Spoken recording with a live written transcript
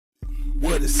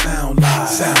What it sound like?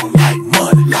 Sound like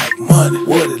money, like money.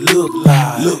 What it look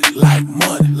like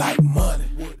money, like money.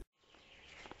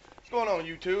 What's going on,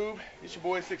 YouTube? It's your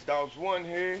boy Sixdogs1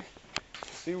 here.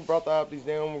 See, we brought the opties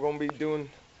down. We're gonna be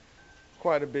doing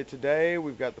quite a bit today.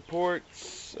 We've got the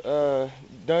ports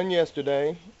done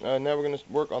yesterday. Now we're gonna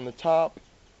work on the top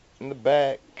and the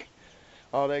back,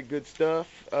 all that good stuff.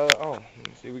 Let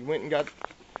me see. We went and got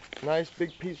a nice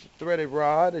big piece of threaded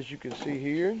rod, as you can see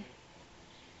here.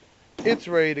 It's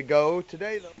ready to go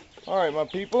today, though. All right, my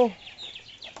people.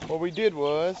 What we did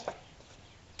was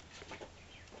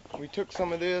we took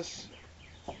some of this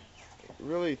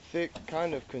really thick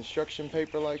kind of construction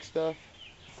paper like stuff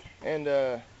and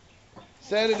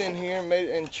set it in here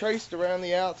and traced around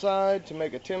the outside to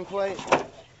make a template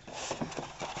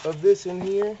of this in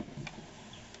here.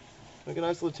 Make a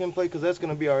nice little template because that's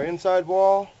going to be our inside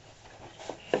wall.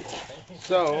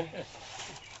 So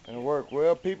it'll work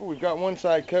well, people. We've got one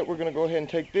side cut. We're going to go ahead and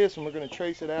take this and we're going to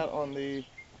trace it out on the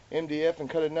MDF and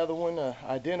cut another one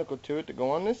identical to it to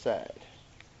go on this side.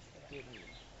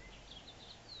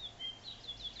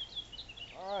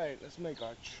 Alright, let's make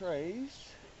our trace.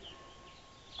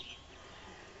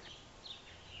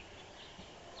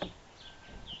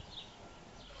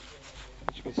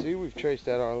 As you can see, we've traced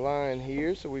out our line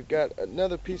here, so we've got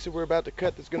another piece that we're about to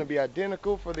cut that's going to be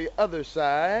identical for the other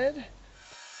side.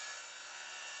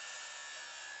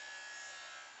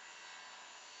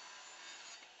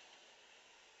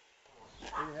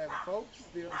 There you have it, folks,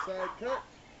 the other side cut.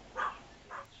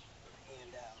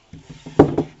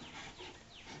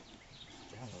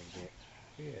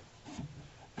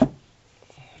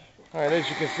 Alright, as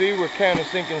you can see, we're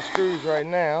countersinking screws right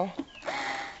now.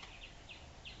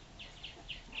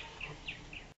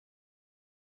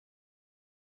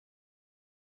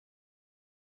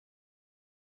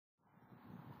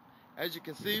 As you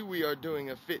can see, we are doing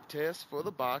a fit test for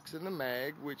the box and the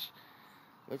mag, which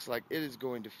looks like it is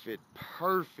going to fit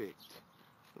perfect.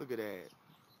 Look at that.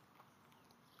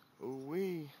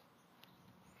 Ooh-wee.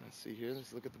 Let's see here.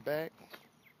 Let's look at the back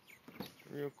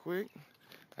real quick.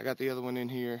 I got the other one in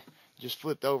here. Just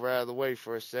flipped over out of the way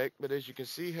for a sec. But as you can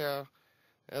see how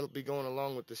that'll be going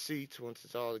along with the seats once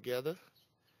it's all together.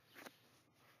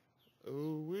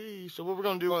 Ooh-wee. So what we're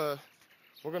going to do,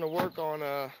 we're going to work on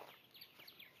the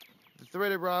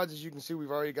threaded rods. As you can see,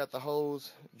 we've already got the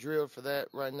holes drilled for that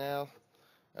right now.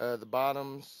 The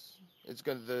bottoms,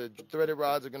 the threaded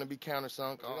rods are going to be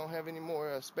countersunk. We don't have any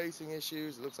more spacing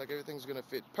issues. It looks like everything's going to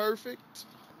fit perfect.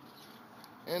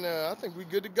 And I think we're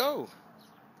good to go.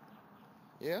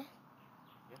 Yeah?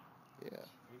 Yeah.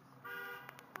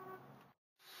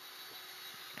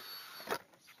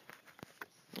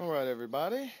 Alright,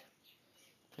 everybody.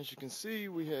 As you can see,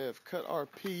 we have cut our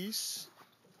piece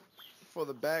for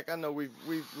the back. I know we've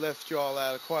left you all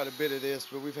out of quite a bit of this,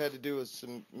 but we've had to do with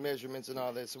some measurements and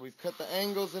all that. So we've cut the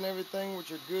angles and everything,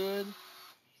 which are good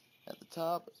at the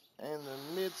top and the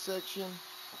midsection.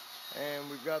 And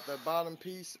we've got the bottom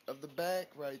piece of the back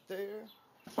right there.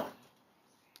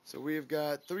 So we've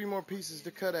got 3 more pieces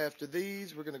to cut after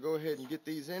these. We're going to go ahead and get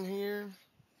these in here.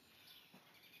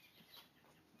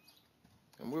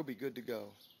 And we'll be good to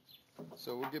go.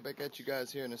 So we'll get back at you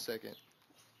guys here in a second.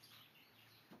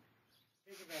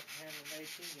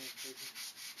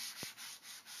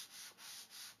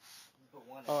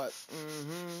 Alright,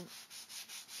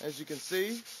 as you can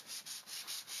see,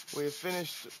 we have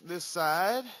finished this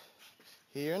side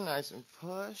here, nice and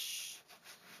plush.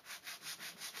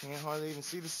 Can't hardly even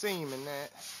see the seam in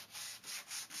that.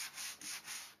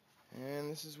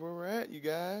 And this is where we're at, you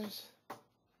guys.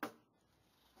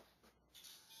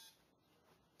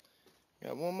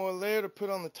 Got one more layer to put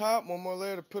on the top, one more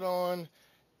layer to put on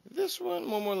this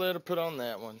one, one more layer to put on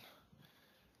that one.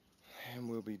 And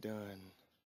we'll be done.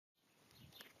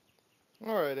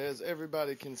 Alright, as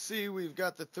everybody can see, we've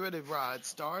got the threaded rod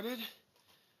started.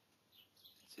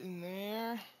 It's in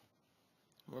there.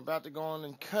 We're about to go on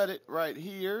and cut it right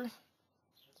here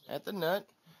at the nut.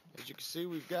 As you can see,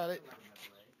 we've got it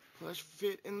flush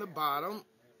fit in the bottom,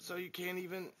 so you can't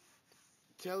even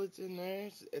tell it's in there.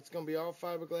 It's going to be all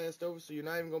fiberglassed over, so you're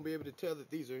not even going to be able to tell that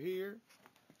these are here.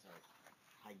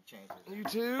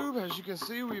 YouTube, as you can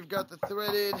see, we've got the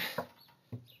threaded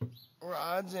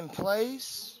rods in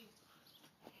place.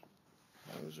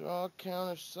 Those are all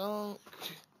countersunk.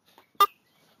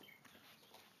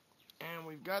 And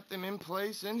we've got them in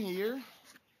place in here.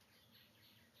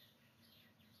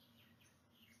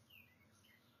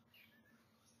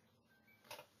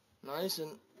 Nice,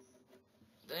 and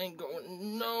they ain't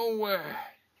going nowhere.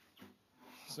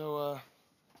 So,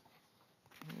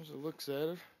 here's a look at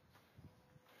it.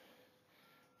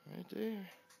 Right there.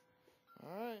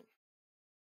 Alright.